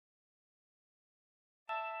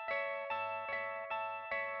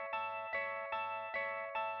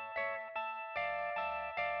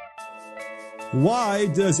Why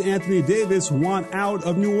does Anthony Davis want out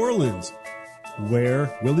of New Orleans?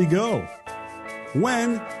 Where will he go?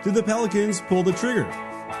 When do the Pelicans pull the trigger?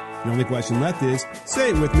 The only question left is,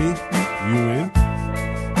 say it with me, you win.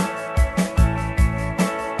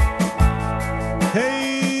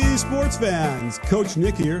 Hey, sports fans, Coach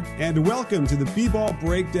Nick here, and welcome to the B-Ball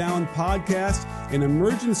Breakdown podcast, an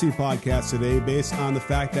emergency podcast today based on the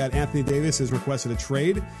fact that Anthony Davis has requested a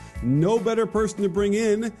trade. No better person to bring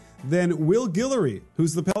in than Will Guillory,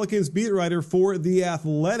 who's the Pelicans beat writer for The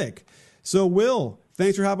Athletic. So, Will,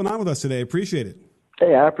 thanks for hopping on with us today. Appreciate it.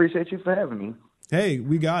 Hey, I appreciate you for having me. Hey,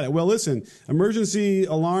 we got it. Well, listen, emergency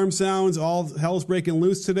alarm sounds, all hell's breaking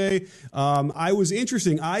loose today. I was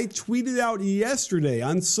interesting. I tweeted out yesterday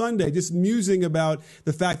on Sunday, just musing about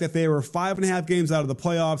the fact that they were 5.5 games out of the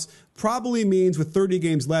playoffs. Probably means with 30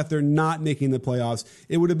 games left, they're not making the playoffs.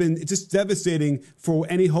 It would have been just devastating for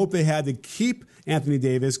any hope they had to keep Anthony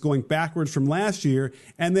Davis going backwards from last year.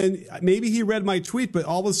 And then maybe he read my tweet, but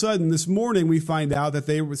all of a sudden this morning we find out that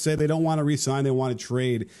they say they don't want to re-sign, they want to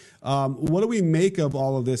trade. What do we make of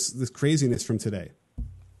all of this craziness from today?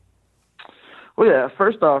 Well, yeah,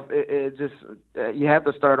 first off, it just you have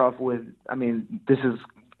to start off with, I mean, this is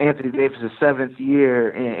Anthony Davis' 7th year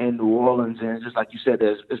in New Orleans, and just like you said,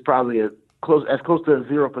 there's probably as close to a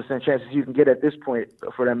 0% chance as you can get at this point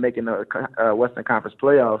for them making the Western Conference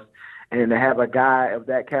playoffs. And to have a guy of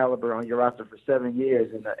that caliber on your roster for 7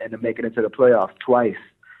 years and to make it into the playoffs twice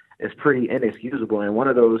is pretty inexcusable. And one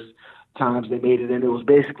of those times they made it in, it was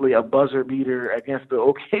basically a buzzer beater against the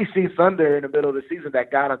OKC Thunder in the middle of the season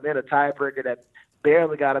that got them in, a tiebreaker that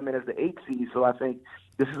barely got them in as the 8th seed. So I think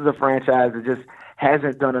this is a franchise that just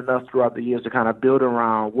hasn't done enough throughout the years to kind of build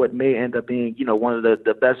around what may end up being, you know, one of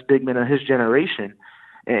the best big men of his generation.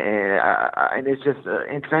 And it's just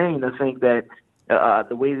insane to think that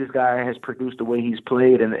the way this guy has produced, the way he's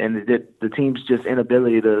played, and the team's just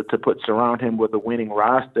inability to surround him with a winning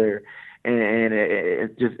roster, and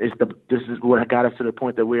this is what got us to the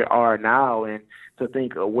point that we are now, and to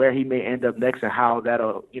think where he may end up next and how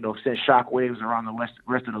that'll send shockwaves around the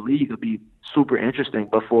rest of the league will be super interesting.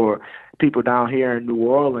 But for people down here in New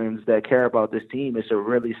Orleans that care about this team, it's a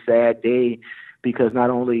really sad day because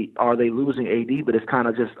not only are they losing AD, but it's kind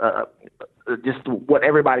of just what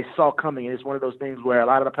everybody saw coming. And it's one of those things where a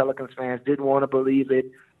lot of the Pelicans fans didn't want to believe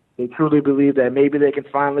it. They truly believe that maybe they can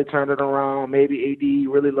finally turn it around. Maybe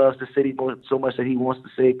AD really loves the city so much that he wants to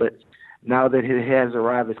stay. But now that it has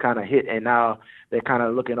arrived, it's kind of hit. And now they're kind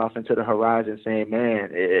of looking off into the horizon saying, man,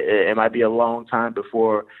 it might be a long time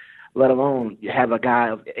before, let alone you have a guy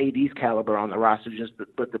of AD's caliber on the roster,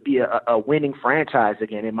 but to be a winning franchise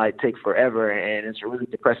again, it might take forever. And it's a really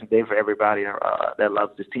depressing day for everybody that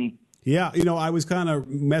loves this team. Yeah, I was kind of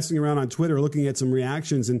messing around on Twitter looking at some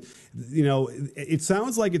reactions, and, it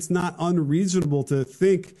sounds like it's not unreasonable to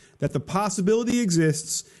think that the possibility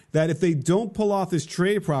exists that if they don't pull off this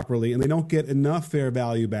trade properly and they don't get enough fair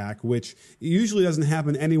value back, which usually doesn't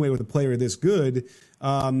happen anyway with a player this good,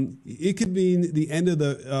 it could mean the end of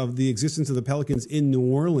the existence of the Pelicans in New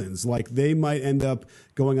Orleans. Like, they might end up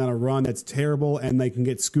going on a run that's terrible, and they can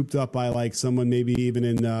get scooped up by like someone maybe even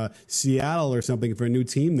in Seattle or something for a new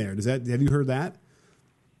team there. Have you heard that?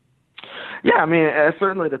 Yeah, I mean,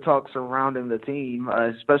 certainly the talk surrounding the team,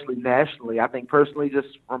 especially nationally. I think personally, just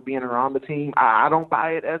from being around the team, I don't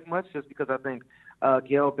buy it as much just because I think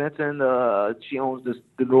Gail Benson, she owns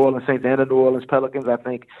the New Orleans Saints and the New Orleans Pelicans.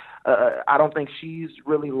 I don't think she's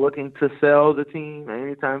really looking to sell the team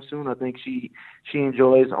anytime soon. I think she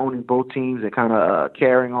enjoys owning both teams and kind of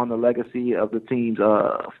carrying on the legacy of the team's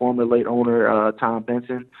former late owner, Tom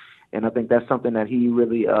Benson. And I think that's something that he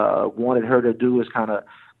really wanted her to do, is kind of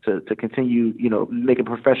to continue, making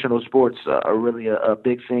professional sports really a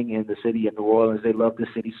big thing in the city of New Orleans. They love the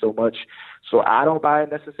city so much. So I don't buy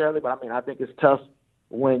it necessarily, but I mean, I think it's tough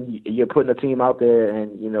when you're putting a team out there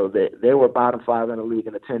and, they were bottom 5 in the league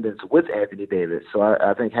in attendance with Anthony Davis. So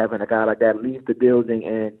I think having a guy like that leave the building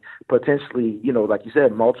and potentially, like you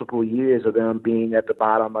said, multiple years of them being at the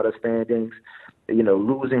bottom of the standings,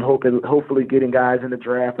 losing hope and hopefully getting guys in the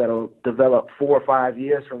draft that'll develop 4 or 5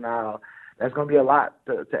 years from now, that's going to be a lot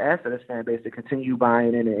to ask for this fan base to continue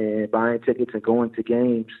buying in and buying tickets and going to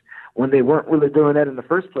games when they weren't really doing that in the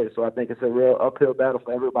first place. So I think it's a real uphill battle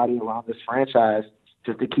for everybody around this franchise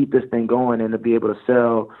just to keep this thing going and to be able to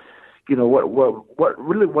sell, what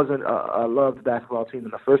really wasn't a loved basketball team in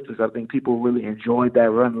the first place. I think people really enjoyed that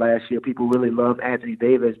run last year. People really loved Anthony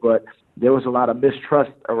Davis, but there was a lot of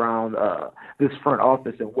mistrust around this front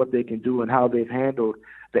office and what they can do and how they've handled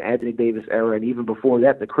the Anthony Davis era, and even before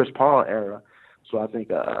that, the Chris Paul era. So I think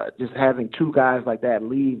just having two guys like that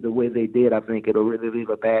leave the way they did, I think it'll really leave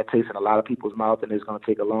a bad taste in a lot of people's mouth, and it's going to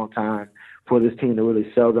take a long time for this team to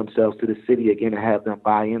really sell themselves to the city again and have them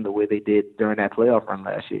buy in the way they did during that playoff run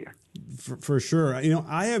last year. For sure.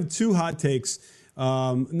 I have two hot takes.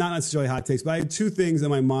 Not necessarily hot takes, but I have two things in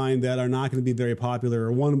my mind that are not going to be very popular,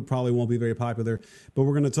 or one probably won't be very popular, but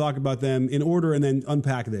we're going to talk about them in order and then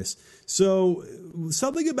unpack this. So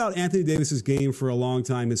something about Anthony Davis's game for a long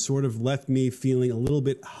time has sort of left me feeling a little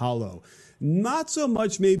bit hollow. Not so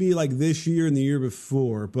much maybe like this year and the year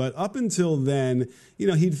before, but up until then,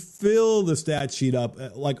 he'd fill the stat sheet up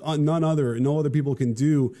like no other people can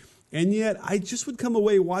do. And yet I just would come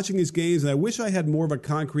away watching his games, and I wish I had more of a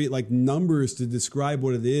concrete like numbers to describe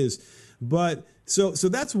what it is. But so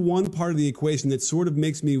that's one part of the equation that sort of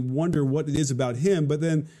makes me wonder what it is about him. But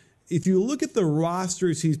then if you look at the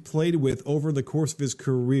rosters he's played with over the course of his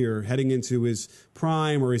career, heading into his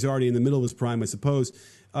prime, or he's already in the middle of his prime, I suppose.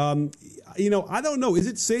 I don't know. Is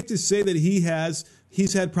it safe to say that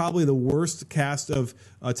he's had probably the worst cast of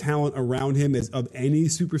talent around him of any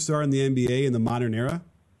superstar in the NBA in the modern era?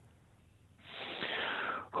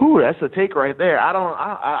 Ooh, that's a take right there. I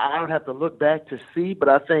don't have to look back to see, but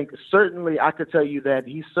I think certainly I could tell you that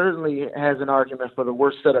he certainly has an argument for the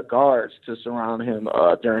worst set of guards to surround him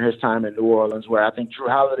during his time in New Orleans, where I think Jrue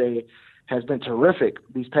Holiday has been terrific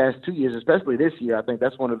these past 2 years, especially this year. I think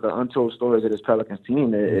that's one of the untold stories of this Pelicans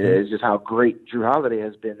team is just how great Jrue Holiday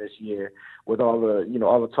has been this year with all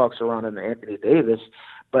the talk surrounding Anthony Davis.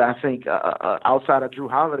 But I think outside of Jrue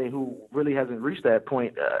Holiday, who really hasn't reached that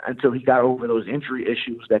point until he got over those injury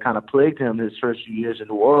issues that kind of plagued him his first few years in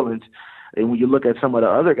New Orleans, and when you look at some of the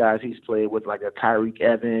other guys he's played with, like a Tyreke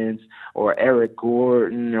Evans or Eric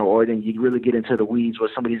Gordon, or then you really get into the weeds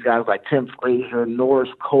with some of these guys like Tim Frazier, Norris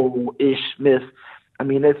Cole, Ish Smith. I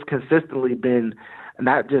mean, it's consistently been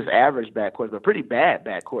not just average backcourts, but pretty bad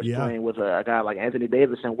backcourts playing with a guy like Anthony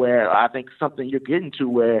Davis, and where I think something you're getting to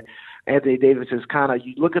where Anthony Davis is kind of,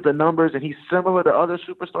 you look at the numbers and he's similar to other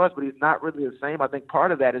superstars, but he's not really the same. I think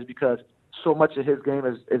part of that is because so much of his game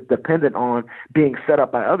is dependent on being set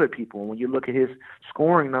up by other people. When you look at his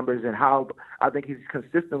scoring numbers and how I think he's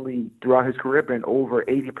consistently throughout his career been over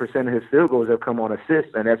 80% of his field goals have come on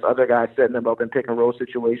assists, and that's other guys setting them up in pick and roll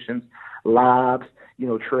situations, lobs,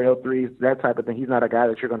 trail threes, that type of thing. He's not a guy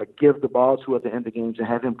that you're going to give the ball to at the end of games and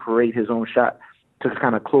have him parade his own shot to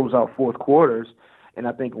kind of close out fourth quarters. And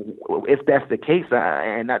I think if that's the case,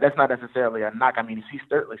 and that's not necessarily a knock. I mean, he's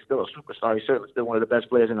certainly still a superstar. He's certainly still one of the best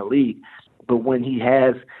players in the league. But when he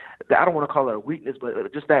has, I don't want to call it a weakness,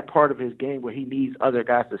 but just that part of his game where he needs other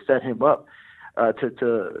guys to set him up,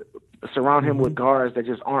 to surround him with guards that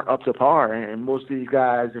just aren't up to par. And most of these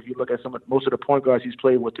guys, if you look at most of the point guards he's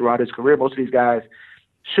played with throughout his career, most of these guys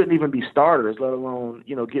shouldn't even be starters, let alone,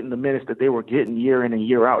 getting the minutes that they were getting year in and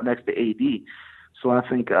year out next to AD. So I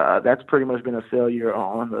think that's pretty much been a failure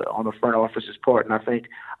on the front office's part, and I think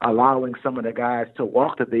allowing some of the guys to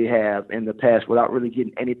walk that they have in the past without really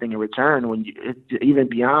getting anything in return, even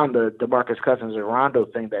beyond the DeMarcus Cousins and Rondo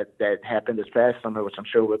thing that happened this past summer, which I'm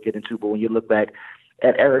sure we'll get into. But when you look back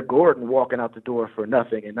at Eric Gordon walking out the door for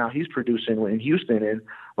nothing, and now he's producing in Houston, and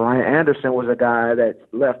Ryan Anderson was a guy that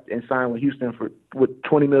left and signed with Houston with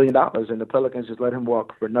 $20 million, and the Pelicans just let him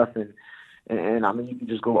walk for nothing. And I mean, you can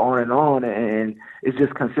just go on, and it's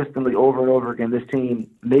just consistently over and over again, this team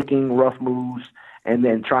making rough moves and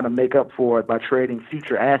then trying to make up for it by trading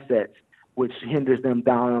future assets, which hinders them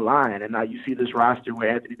down the line. And now you see this roster where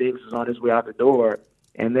Anthony Davis is on his way out the door,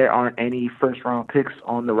 and there aren't any first-round picks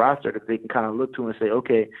on the roster that they can kind of look to and say,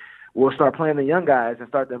 okay, we'll start playing the young guys and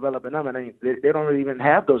start developing them. And they don't really even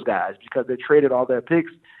have those guys because they traded all their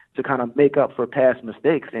picks to kind of make up for past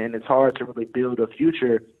mistakes. And it's hard to really build a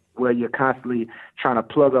future where you're constantly trying to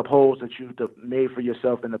plug up holes that you've made for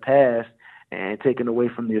yourself in the past and taking away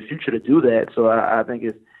from your future to do that. So I think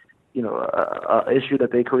it's, an issue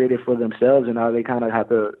that they created for themselves, and now they kind of have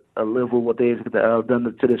to live with what they've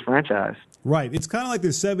done to this franchise. Right. It's kind of like the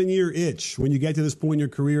 7-year itch. When you get to this point in your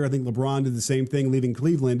career, I think LeBron did the same thing leaving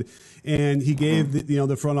Cleveland, and he gave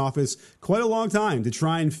the front office quite a long time to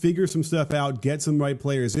try and figure some stuff out, get some right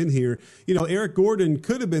players in here. Eric Gordon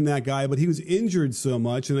could have been that guy, but he was injured so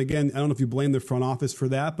much. And again, I don't know if you blame the front office for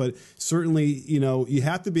that, but certainly, you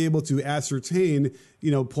have to be able to ascertain,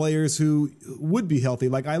 players who would be healthy.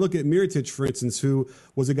 Like I look at Mirotic, for instance, who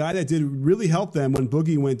was a guy that did really help them when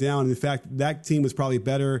Boogie went down. In fact, that team was probably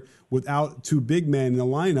better without two big men in the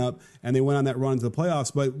lineup, and they went on that run to the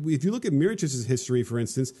playoffs. But if you look at Miricic's history, for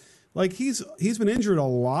instance, like he's been injured a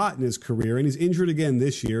lot in his career, and he's injured again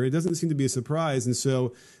this year. It doesn't seem to be a surprise, and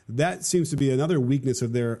so that seems to be another weakness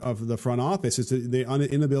of the front office is the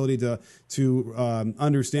inability to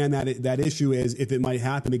understand that issue as if it might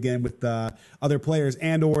happen again with other players,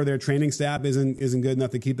 and or their training staff isn't good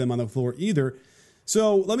enough to keep them on the floor either.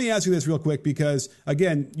 So let me ask you this real quick, because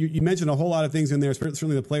again, you mentioned a whole lot of things in there.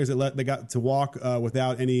 Certainly the players they got to walk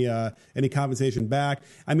without any compensation back.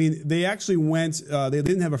 I mean, they actually went. They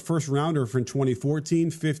didn't have a first rounder from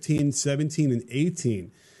 2014, 15, 17, and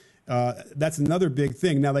 18. That's another big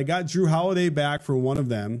thing. Now they got Drew Holiday back for one of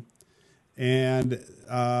them, and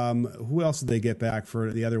who else did they get back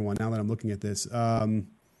for the other one? Now that I'm looking at this, do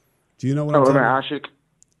you know what I'm talking about? Ashik.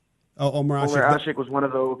 Omer Ashik. Omer Ashik was one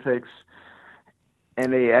of the old picks.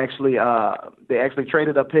 And they actually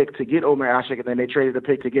traded a pick to get Omer Ashik, and then they traded a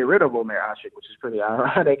pick to get rid of Omer Ashik, which is pretty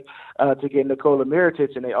ironic, to get Nikola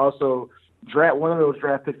Mirotic. And they also one of those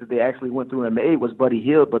draft picks that they actually went through and made was Buddy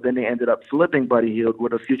Hield, but then they ended up flipping Buddy Hield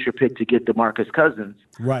with a future pick to get DeMarcus Cousins.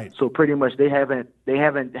 Right. So pretty much they haven't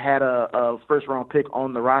had a first round pick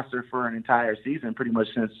on the roster for an entire season, pretty much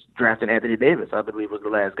since drafting Anthony Davis, I believe was the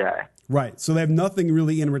last guy. Right. So they have nothing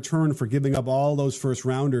really in return for giving up all those first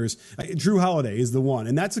rounders. Drew Holiday is the one,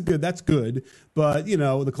 and that's good. But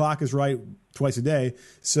the clock is right twice a day.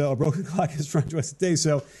 So a broken clock is right twice a day.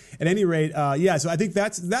 So at any rate, so I think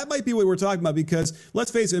that might be what we're talking about, because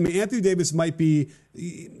let's face it, I mean, Anthony Davis might be,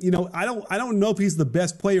 I don't know if he's the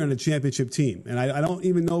best player on a championship team. And I don't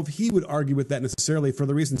even know if he would argue with that necessarily for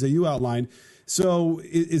the reasons that you outlined. So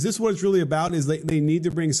is this what it's really about? Is they need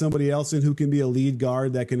to bring somebody else in who can be a lead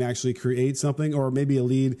guard that can actually create something, or maybe a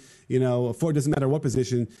lead, it doesn't matter what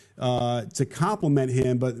position, to complement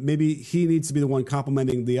him, but maybe he needs to be the one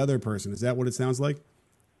complimenting the other person. Is that what it sounds like?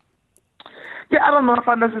 Yeah, I don't know if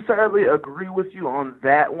I necessarily agree with you on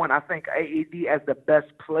that one. I think AAD as the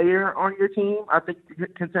best player on your team, I think you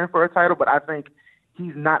can contend for a title, but I think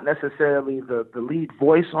he's not necessarily the lead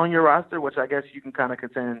voice on your roster, which I guess you can kind of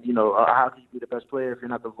contend, how can you be the best player if you're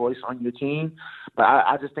not the voice on your team? But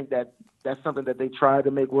I just think that's something that they tried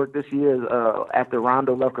to make work this year after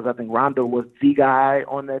Rondo left, because I think Rondo was the guy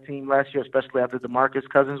on that team last year, especially after DeMarcus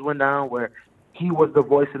Cousins went down, where he was the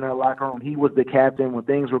voice in that locker room. He was the captain. When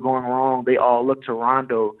things were going wrong, they all looked to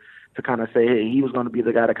Rondo to kind of say, hey, he was going to be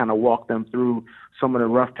the guy to kind of walk them through some of the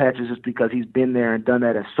rough patches, just because he's been there and done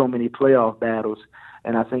that in so many playoff battles.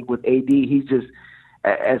 And I think with AD, he's just,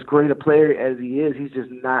 as great a player as he is, he's just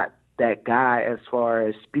not that guy as far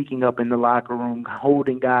as speaking up in the locker room,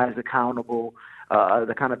 holding guys accountable,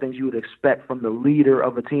 the kind of things you would expect from the leader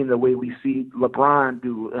of a team, the way we see LeBron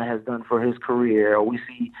has done for his career, or we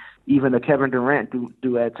see even the Kevin Durant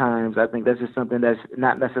do at times. I think that's just something that's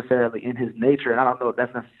not necessarily in his nature. And I don't know if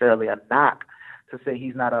that's necessarily a knock to say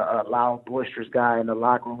he's not a loud, boisterous guy in the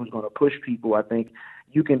locker room who's going to push people. I think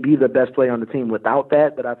you can be the best player on the team without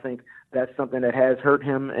that, but I think that's something that has hurt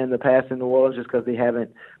him in the past in New Orleans, just because they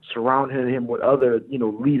haven't surrounded him with other,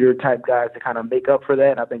 leader-type guys to kind of make up for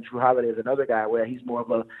that. And I think Drew Holiday is another guy where he's more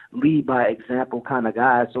of a lead-by-example kind of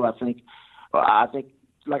guy. So I think,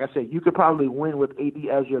 like I said, you could probably win with AD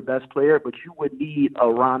as your best player, but you would need a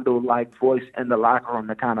Rondo-like voice in the locker room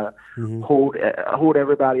to kind of hold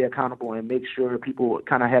everybody accountable and make sure people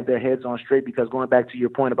kind of have their heads on straight. Because going back to your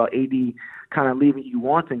point about AD kind of leaving you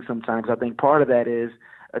wanting sometimes, I think part of that is,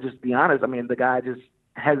 just to be honest, I mean, the guy just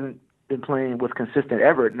hasn't been playing with consistent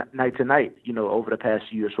effort night to night, over the past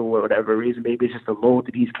year. So for whatever reason, maybe it's just the load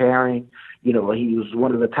that he's carrying. He was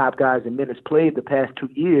one of the top guys in minutes played the past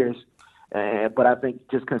 2 years. But I think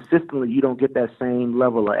just consistently, you don't get that same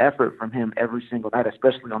level of effort from him every single night,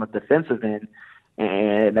 especially on a defensive end.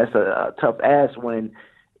 And that's a tough ask when,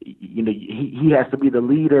 he has to be the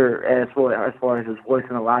leader as far as his voice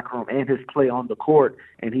in the locker room and his play on the court,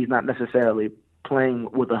 and he's not necessarily playing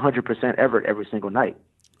with 100% effort every single night.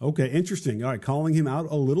 Okay, interesting. All right, calling him out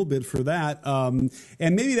a little bit for that. And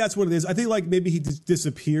maybe that's what it is. I think maybe he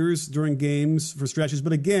disappears during games for stretches.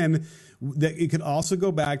 But again, that it could also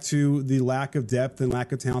go back to the lack of depth and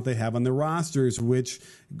lack of talent they have on their rosters, which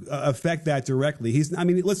affect that directly. He's not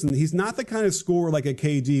the kind of scorer like a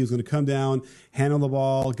KD who's going to come down, handle the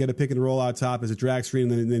ball, get a pick and roll out top as a drag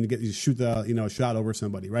screen, and then shoot the shot over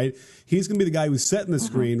somebody, right? He's going to be the guy who's setting the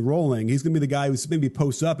screen, rolling. He's going to be the guy who's maybe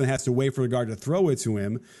posts up and has to wait for a guard to throw it to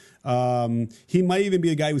him. He might even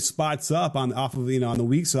be a guy who spots up on the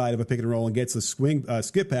weak side of a pick and roll and gets a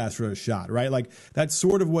skip pass for a shot, right? Like that's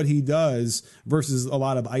sort of what he does versus a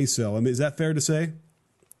lot of ISO. I mean, is that fair to say?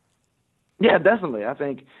 Yeah, definitely. I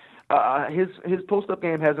think his post-up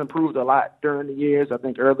game has improved a lot during the years. I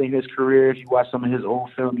think early in his career, if you watch some of his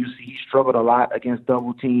old film, you see he struggled a lot against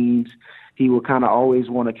double teams. He would kind of always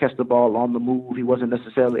want to catch the ball on the move. He wasn't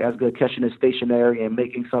necessarily as good catching it stationary and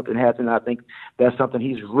making something happen. I think that's something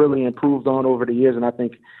he's really improved on over the years, and I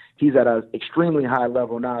think he's at an extremely high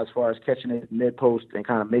level now as far as catching it mid-post and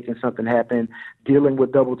kind of making something happen, dealing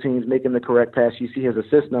with double teams, making the correct pass. You see his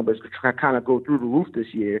assist numbers kind of go through the roof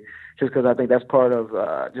this year, just because I think that's part of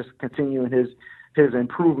just continuing his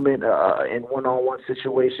improvement in one-on-one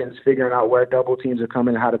situations, figuring out where double teams are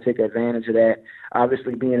coming and how to take advantage of that.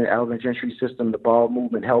 Obviously, being in Alvin Gentry's system, the ball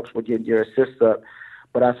movement helps with getting your assists up.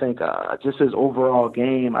 But I think just his overall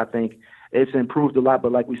game, I think it's improved a lot.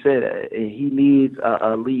 But like we said, he needs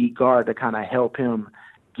a lead guard to kind of help him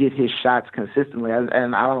get his shots consistently.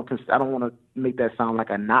 And I don't want to make that sound like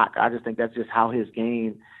a knock. I just think that's just how his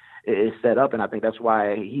game is set up, and I think that's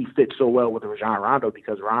why he fits so well with Rajon Rondo,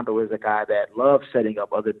 because Rondo is a guy that loves setting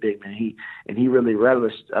up other big men. He really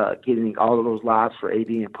relished getting all of those lobs for AD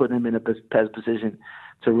and putting him in a best position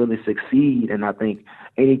to really succeed. And I think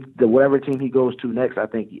whatever team he goes to next, I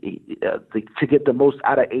think to get the most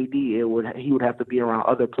out of AD, he would have to be around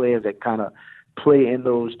other players that kind of play in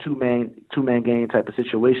those two-man game type of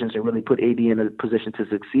situations and really put AD in a position to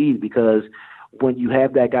succeed, because when you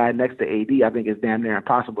have that guy next to AD, I think it's damn near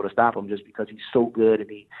impossible to stop him just because he's so good and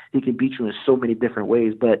he can beat you in so many different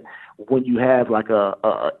ways. But when you have like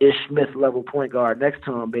a Ish Smith level point guard next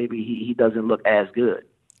to him, maybe he doesn't look as good.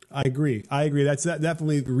 I agree. That's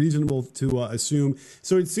definitely reasonable to assume.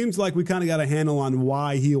 So it seems like we kind of got a handle on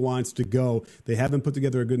why he wants to go. They haven't put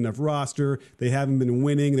together a good enough roster. They haven't been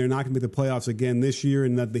winning. They're not going to make the playoffs again this year,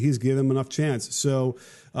 and that he's given them enough chance. So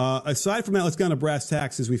aside from that, let's go on to brass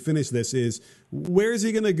tacks as we finish this, is where is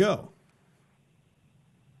he going to go?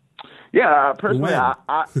 Yeah, personally,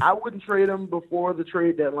 I wouldn't trade him before the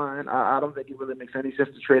trade deadline. I don't think it really makes any sense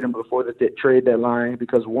to trade him before the trade deadline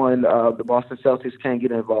because, one, the Boston Celtics can't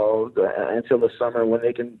get involved until the summer when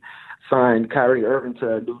they can sign Kyrie Irving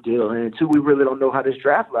to a new deal. And, two, we really don't know how this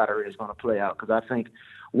draft lottery is going to play out, because I think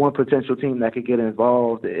one potential team that could get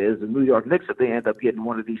involved is the New York Knicks if they end up getting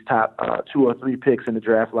one of these top 2 or 3 picks in the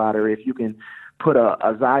draft lottery. If you can put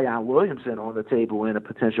a Zion Williamson on the table in a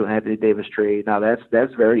potential Anthony Davis trade. Now,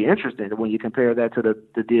 that's very interesting when you compare that to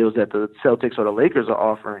the deals that the Celtics or the Lakers are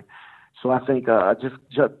offering. So I think just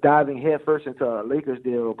diving headfirst into a Lakers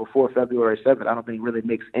deal before February 7th, I don't think really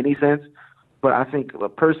makes any sense. But I think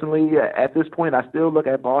personally, at this point, I still look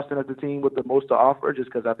at Boston as the team with the most to offer,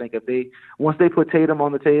 just because I think once they put Tatum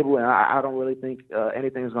on the table, and I don't really think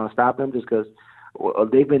anything is going to stop them, just because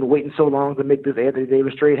they've been waiting so long to make this Anthony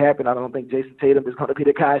Davis trade happen. I don't think Jason Tatum is going to be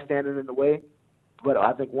the guy standing in the way. But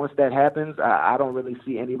I think once that happens, I don't really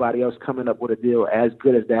see anybody else coming up with a deal as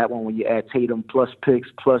good as that one when you add Tatum plus picks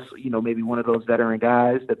plus, maybe one of those veteran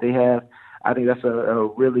guys that they have. I think that's a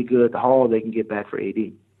really good haul they can get back for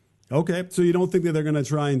AD. Okay, so you don't think that they're going to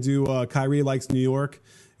try and do Kyrie likes New York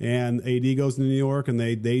and AD goes to New York and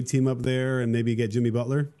they team up there and maybe get Jimmy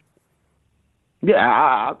Butler? Yeah,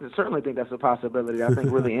 I certainly think that's a possibility. I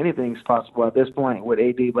think really anything's possible at this point with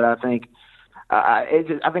AD, but I think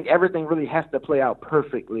I think everything really has to play out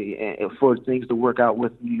perfectly for things to work out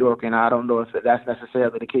with New York, and I don't know if that's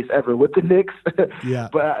necessarily the case ever with the Knicks. Yeah.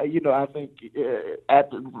 But I think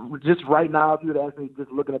just right now, if you would ask me,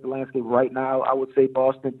 just looking at the landscape right now, I would say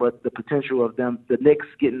Boston. But the potential of the Knicks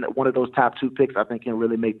getting one of those top 2 picks, I think, can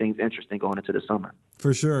really make things interesting going into the summer.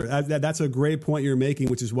 For sure, that's a great point you're making,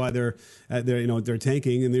 which is why they're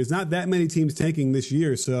tanking, and there's not that many teams tanking this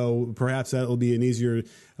year, so perhaps that will be an easier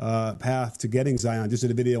path to getting Zion. Just did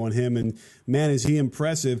a video on him, and man, is he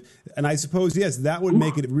impressive. And I suppose, yes, that would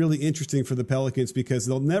make it really interesting for the Pelicans because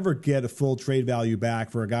they'll never get a full trade value back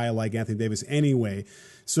for a guy like Anthony Davis anyway.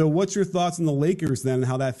 So what's your thoughts on the Lakers then and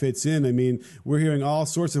how that fits in? I mean, we're hearing all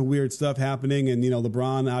sorts of weird stuff happening, and,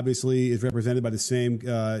 LeBron obviously is represented by the same,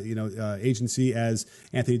 agency as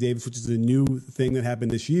Anthony Davis, which is a new thing that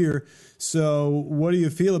happened this year. So what do you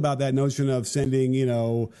feel about that notion of sending,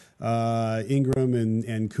 Ingram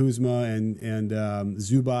and Kuzma and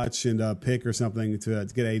Zubac and a pick or something to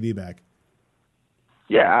get AD back?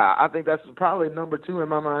 Yeah, I think that's probably number 2 in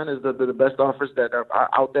my mind is the best offers that are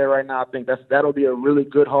out there right now. I think that'll be a really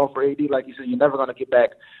good haul for AD. Like you said, you're never going to get back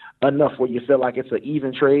enough where you feel like it's an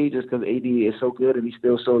even trade just because AD is so good and he's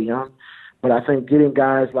still so young. But I think getting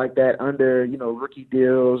guys like that under, rookie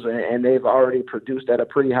deals and they've already produced at a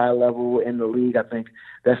pretty high level in the league, I think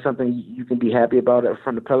that's something you can be happy about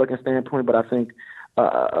from the Pelican standpoint. But I think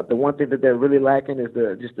the one thing that they're really lacking is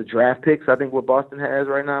just the draft picks. I think what Boston has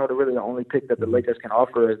right now, they're really the only pick that the Lakers can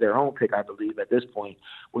offer is their own pick, I believe, at this point,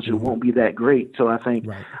 which it won't be that great. So I think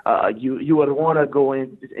you would want to go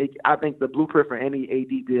in. I think the blueprint for any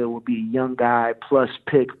AD deal would be young guy plus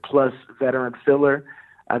pick plus veteran filler.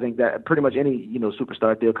 I think that pretty much any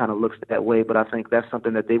superstar deal kind of looks that way. But I think that's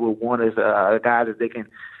something that they would want is a guy that they can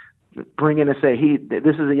bring in and say,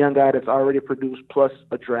 this is a young guy that's already produced plus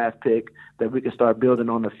a draft pick that we can start building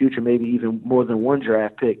on the future, maybe even more than one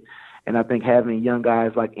draft pick. And I think having young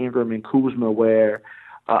guys like Ingram and Kuzma where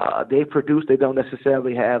they produce, they don't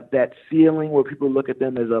necessarily have that feeling where people look at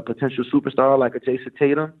them as a potential superstar like a Jason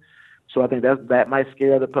Tatum. So I think that might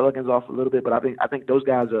scare the Pelicans off a little bit, but I think those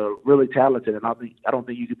guys are really talented, and I don't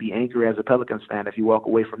think you could be angry as a Pelicans fan if you walk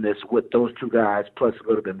away from this with those two guys plus a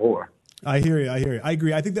little bit more. I hear you. I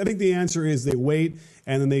agree. I think the answer is they wait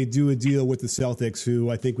and then they do a deal with the Celtics,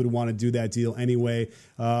 who I think would want to do that deal anyway,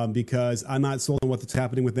 because I'm not sold on what's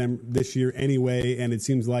happening with them this year anyway, and it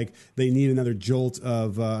seems like they need another jolt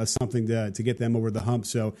of something to get them over the hump.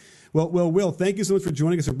 So, well, Will, thank you so much for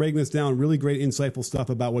joining us and breaking this down. Really great, insightful stuff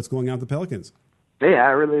about what's going on with the Pelicans. Yeah,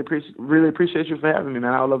 I really appreciate you for having me,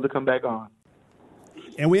 man. I would love to come back on.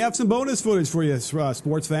 And we have some bonus footage for you,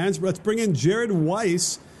 sports fans. Let's bring in Jared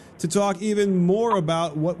Weiss to talk even more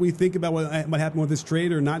about what we think about what happened with this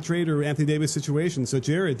trade or not trade or Anthony Davis situation. So,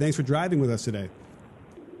 Jared, thanks for driving with us today.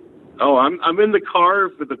 Oh, I'm in the car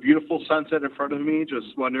with a beautiful sunset in front of me,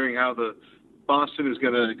 just wondering how the Boston is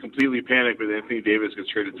going to completely panic when Anthony Davis gets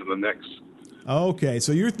traded to the Knicks. Okay,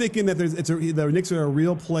 so you're thinking that the Knicks are a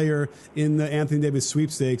real player in the Anthony Davis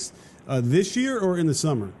sweepstakes this year or in the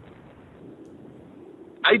summer?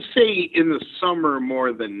 I'd say in the summer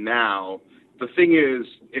more than now. The thing is,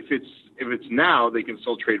 if it's now, they can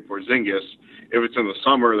still trade Porzingis. If it's in the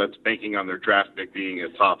summer, that's banking on their draft pick being a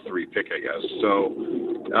top 3 pick, I guess. So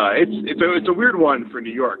it's a weird one for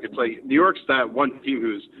New York. It's like New York's that one team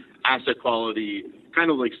whose asset quality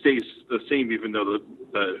kind of like stays the same, even though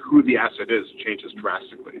who the asset is changes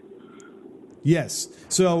drastically. Yes.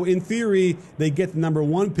 So in theory, they get the number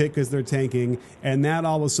 1 pick because they're tanking, and that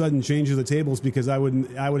all of a sudden changes the tables because I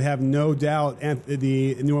would have no doubt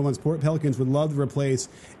the New Orleans Pelicans would love to replace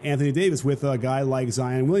Anthony Davis with a guy like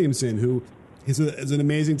Zion Williamson, who is an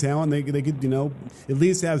amazing talent. They could at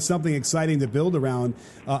least have something exciting to build around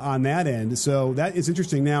on that end. So that is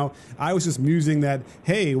interesting. Now I was just musing that,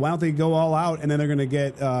 hey, why don't they go all out and then they're going to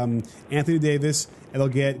get Anthony Davis. And they'll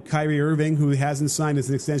get Kyrie Irving, who hasn't signed as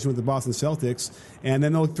an extension with the Boston Celtics. And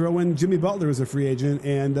then they'll throw in Jimmy Butler as a free agent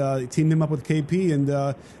and team him up with KP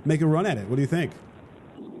and make a run at it. What do you think?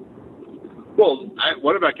 Well,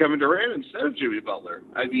 what about Kevin Durant instead of Jimmy Butler?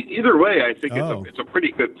 I mean, either way, I think it's a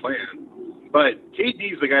pretty good plan. But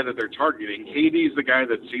KD's the guy that they're targeting. KD's the guy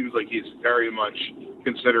that seems like he's very much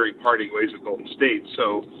considering parting ways with Golden State.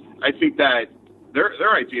 So I think that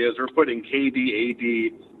their idea is we're putting KD,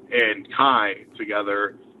 AD, and Kai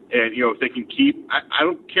together, and if they can keep,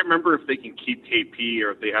 can't remember if they can keep KP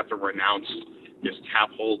or if they have to renounce his cap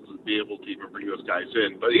hold to be able to even bring those guys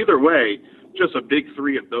in. But either way, just a big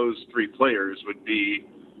 3 of those 3 players would be,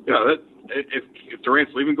 if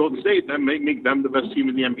Durant's leaving Golden State, that may make them the best team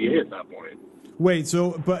in the NBA at that point. Wait,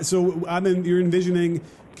 so you're envisioning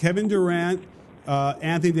Kevin Durant,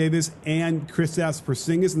 Anthony Davis, and Kristaps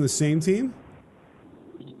Porzingis in the same team?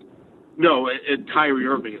 No, Kyrie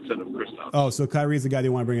Irving instead of Kristaps. Oh, so Kyrie's the guy they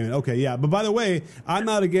want to bring in. Okay, yeah. But by the way, I'm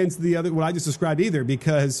not against what I just described either,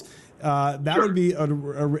 because that would be I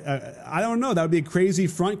don't know. That would be a crazy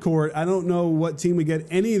front court. I don't know what team would get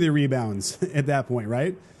any of the rebounds at that point,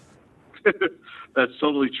 right? That's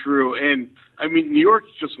totally true. And I mean, New York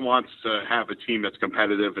just wants to have a team that's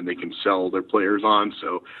competitive and they can sell their players on.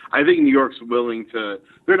 So I think New York's willing to.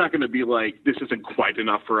 They're not going to be like, this isn't quite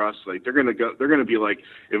enough for us. Like they're going to be like,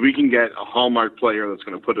 if we can get a hallmark player that's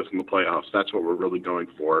going to put us in the playoffs, that's what we're really going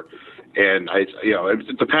for. And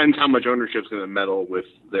it depends how much ownership's going to meddle with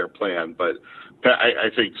their plan. But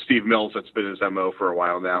I think Steve Mills, that's been his MO for a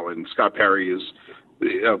while now, and Scott Perry is.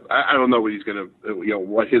 I don't know what he's going to,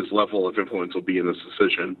 what his level of influence will be in this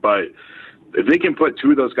decision, but if they can put 2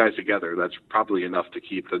 of those guys together, that's probably enough to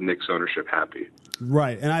keep the Knicks ownership happy.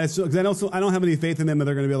 Right, and I don't have any faith in them that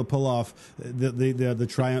they're going to be able to pull off the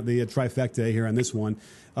trifecta here on this one.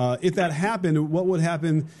 If that happened, what would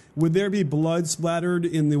happen? Would there be blood splattered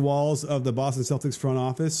in the walls of the Boston Celtics front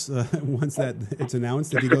office once that it's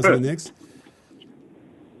announced that he goes to the Knicks?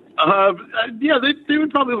 Yeah, they would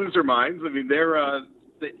probably lose their minds. I mean,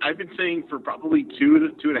 I've been saying for probably 2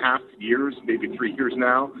 to 2.5 years, maybe 3 years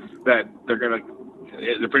now, that they're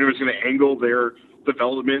pretty much going to angle their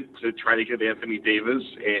development to try to get Anthony Davis,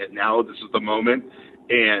 and now this is the moment.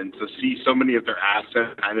 And to see so many of their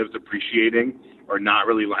assets kind of depreciating or not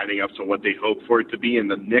really lining up to what they hope for it to be,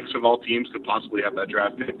 and the Knicks of all teams could possibly have that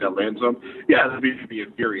draft pick that lands them, yeah, that'd be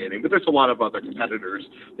infuriating. But there's a lot of other competitors.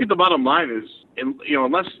 I think the bottom line is,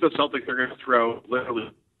 unless the Celtics are going to throw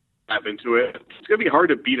literally tap into it. It's going to be hard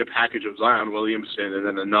to beat a package of Zion Williamson and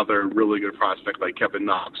then another really good prospect like Kevin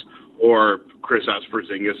Knox or Kristaps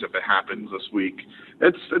Porzingis if it happens this week.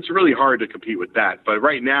 It's really hard to compete with that. But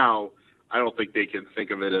right now, I don't think they can think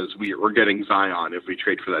of it as we're getting Zion if we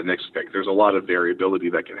trade for that next pick. There's a lot of variability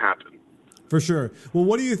that can happen. For sure. Well,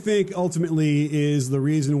 what do you think ultimately is the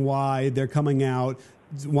reason why they're coming out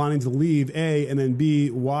wanting to leave, A, and then B,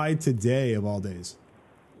 why today of all days?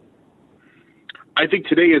 I think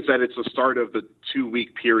today is that it's the start of the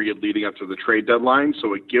 2-week period leading up to the trade deadline,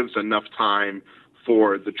 so it gives enough time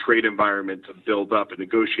for the trade environment to build up and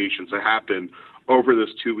negotiations to happen over this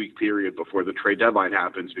 2-week period before the trade deadline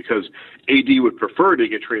happens, because AD would prefer to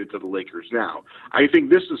get traded to the Lakers now. I think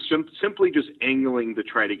this is simply just angling to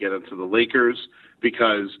try to get into the Lakers,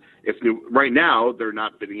 because right now they're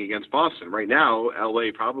not bidding against Boston. Right now,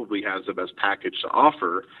 LA probably has the best package to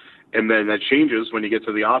offer. And then that changes when you get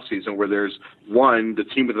to the offseason where there's the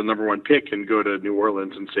team with the number 1 pick can go to New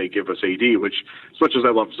Orleans and say, give us AD, which as much as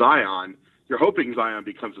I love Zion, you're hoping Zion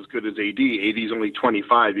becomes as good as AD. AD's only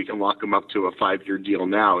 25. You can lock him up to a 5-year deal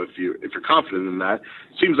now if you're confident in that.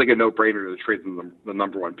 Seems like a no-brainer to trade the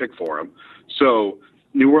number 1 pick for him. So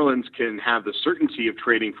New Orleans can have the certainty of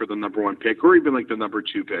trading for the number 1 pick or even like the number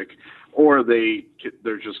 2 pick, or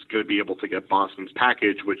they're just going to be able to get Boston's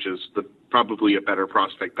package, which is probably a better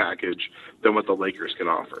prospect package than what the Lakers can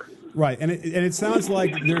offer. Right, and it sounds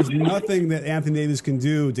like there's nothing that Anthony Davis can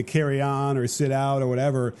do to carry on or sit out or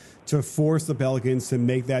whatever to force the Pelicans to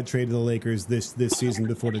make that trade to the Lakers this season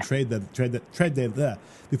before the trade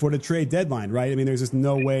deadline. Right? I mean, there's just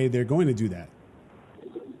no way they're going to do that.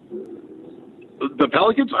 The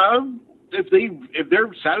Pelicans, if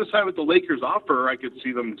they're satisfied with the Lakers' offer, I could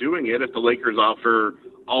see them doing it. If the Lakers offer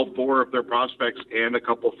all 4 of their prospects and a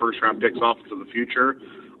couple first-round picks off to the future,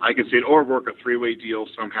 I could see it, or work a 3-way deal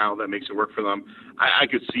somehow that makes it work for them. I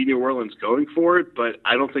could see New Orleans going for it, but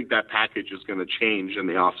I don't think that package is going to change in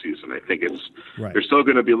the offseason. I think they're still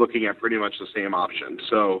going to be looking at pretty much the same option.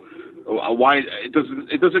 So why it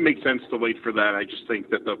doesn't make sense to wait for that. I just think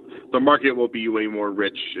that the market will be way more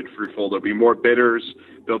rich and fruitful. There'll be more bidders.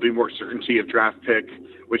 There'll be more certainty of draft pick,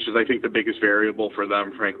 which is, I think, the biggest variable for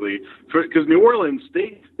them, frankly. Because New Orleans,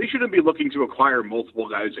 they shouldn't be looking to acquire multiple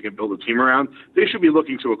guys they can build a team around. They should be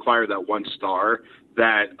looking to acquire that one star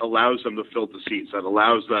that allows them to fill the seats, that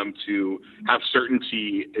allows them to have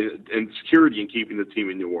certainty and security in keeping the team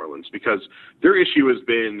in New Orleans. Because their issue has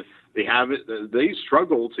been they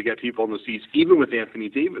struggle to get people in the seats, even with Anthony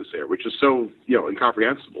Davis there, which is so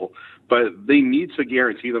incomprehensible. But they need to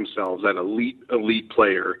guarantee themselves that elite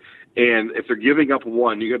player. And if they're giving up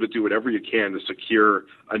one, you got to do whatever you can to secure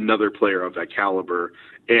another player of that caliber.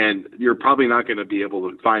 And you're probably not going to be able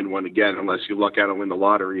to find one again unless you luck out and win the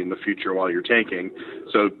lottery in the future while you're tanking.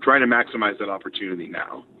 So try to maximize that opportunity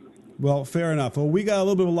now. Well, fair enough. Well, we got a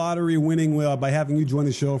little bit of lottery winning by having you join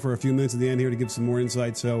the show for a few minutes at the end here to give some more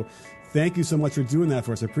insight. So thank you so much for doing that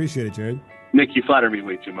for us. I appreciate it, Jared. Nick, you flatter me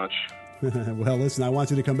way too much. Well, listen, I want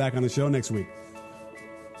you to come back on the show next week.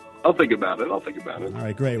 I'll think about it. All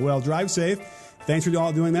right, great. Well, drive safe. Thanks for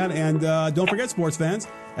all doing that. And don't forget, sports fans,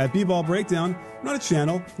 at B-Ball Breakdown, we're not a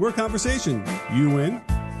channel. We're a conversation. You win.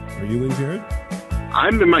 Are you in, Jared?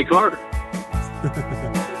 I'm in my car.